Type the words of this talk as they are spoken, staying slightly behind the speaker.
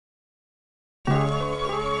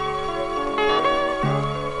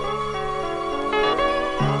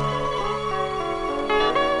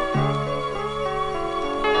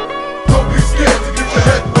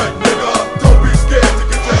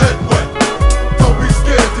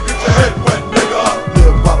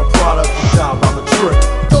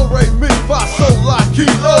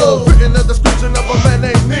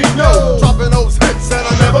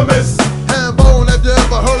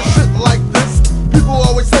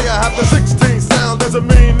have the 16 sound doesn't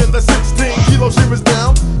mean in the 16 kilo shivers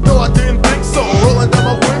down. No, I didn't think so. Rolling down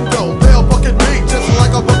my window, they'll bucket me just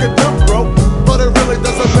like a bucket them, bro. But it really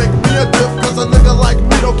doesn't make me a diff, cause a nigga like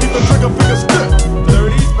me don't keep the trigger finger stiff.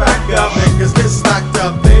 30s back up, niggas get stacked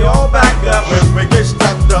up. They all back up when we get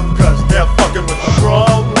strapped up, cause they're fucking with the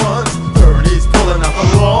wrong ones. 30s pulling out the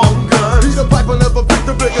wrong guns. He's a piper, never picked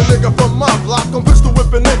a bigger nigga from my block. I'm pistol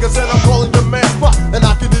whipping niggas and I'm calling your man spot. And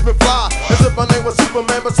I can even fly as if my name was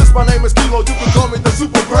Superman, but since my name is Kilo, you can call me the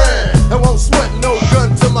Super Grand. And won't sweat no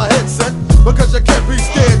gun to my headset, because you can't be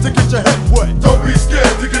scared to get your head wet. Don't be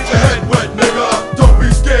scared to get your head wet, nigga. Don't be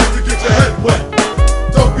scared to get your head wet.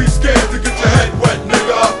 Don't be scared to get your head wet,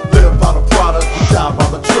 nigga. Live by the product, you die by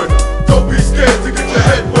the trigger. Don't be scared to get your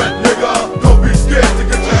head wet, nigga. Don't be scared to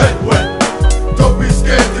get your head wet. Don't be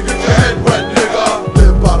scared to get your head wet, nigga.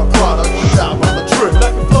 Live by the product, you die by the trigger.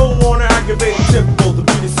 Like a flow on an aggravated tempo. The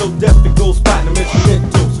beat is so deaf it goes platinum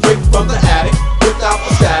instrumental. Straight from the attic, without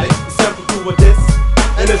the static. It's sampled through a disc,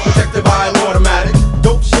 and it's protected by an automatic.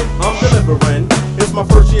 Dope shit I'm delivering. It's my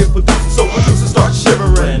first year producing, so producers start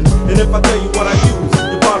shivering. And if I tell you what I use,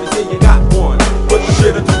 you probably say you got one, but the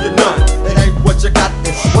shit will do you none. It ain't what you got,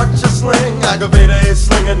 it's what you sling. Aggravator is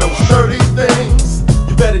slinging those 30 things.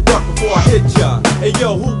 You better duck before I hit ya. Hey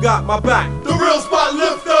yo, who got my back? The real spot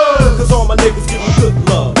lifters. Cause all my niggas give me good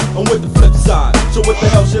love. I'm with the flip side, so what the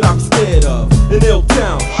hell should I be scared of? In Ill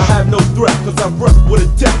Town, I have no threat, cause I'm rough with a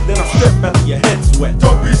death. Then I step after your head sweat.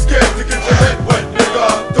 Don't be scared to get your head wet,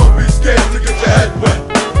 nigga. Don't be scared to get your head wet.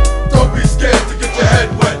 Don't be scared to get your head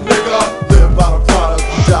wet, nigga. Live by the product,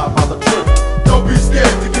 you die by the trigger. Don't be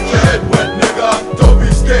scared to get your head wet, nigga. Don't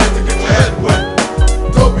be scared to get your head wet.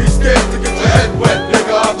 Don't be scared to get your head wet,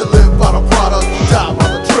 nigga. To live by the product, you die by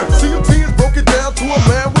the trigger. CMT is broken down to a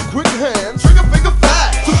man with quick hands. Trigger finger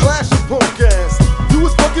fast to flash your punk ass. You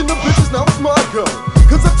was fucking the bitches, now it's my go.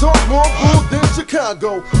 Cause I talk more bull than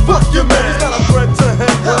Chicago. Fuck your man, it's not a threat to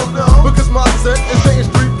hang. Hell no, because my set is staying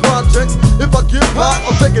street projects. If I get hot,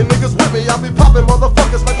 I'm taking niggas with me. I'll be popping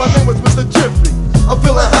motherfuckers like my name was Mr. Jiffy. I'm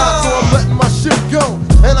feeling hot, so I'm letting my shit go.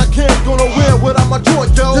 And I can't go nowhere without my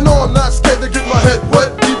joint, yo. You know I'm not scared to get my head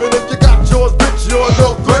wet. Even if you got yours, bitch, you're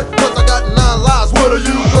no threat. Cause I got 9 lives, what are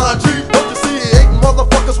you, blind G? Don't you see 8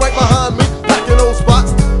 motherfuckers right behind me? Packing those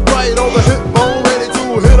spots, right on the hip bone. Ready to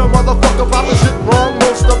hit a motherfucker, popping shit wrong.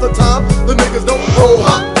 Most of the time, the niggas don't roll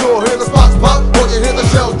hot. You'll hear the spots pop, or you hear the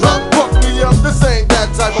shells drop. Fuck me up, this ain't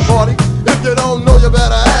that type of party. If you don't know, you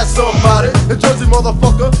better ask somebody. In Jersey,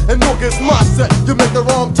 motherfucker, and Newark is my set. You make the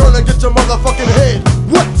wrong turn and get your motherfucking head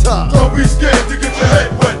wet. Don't be scared to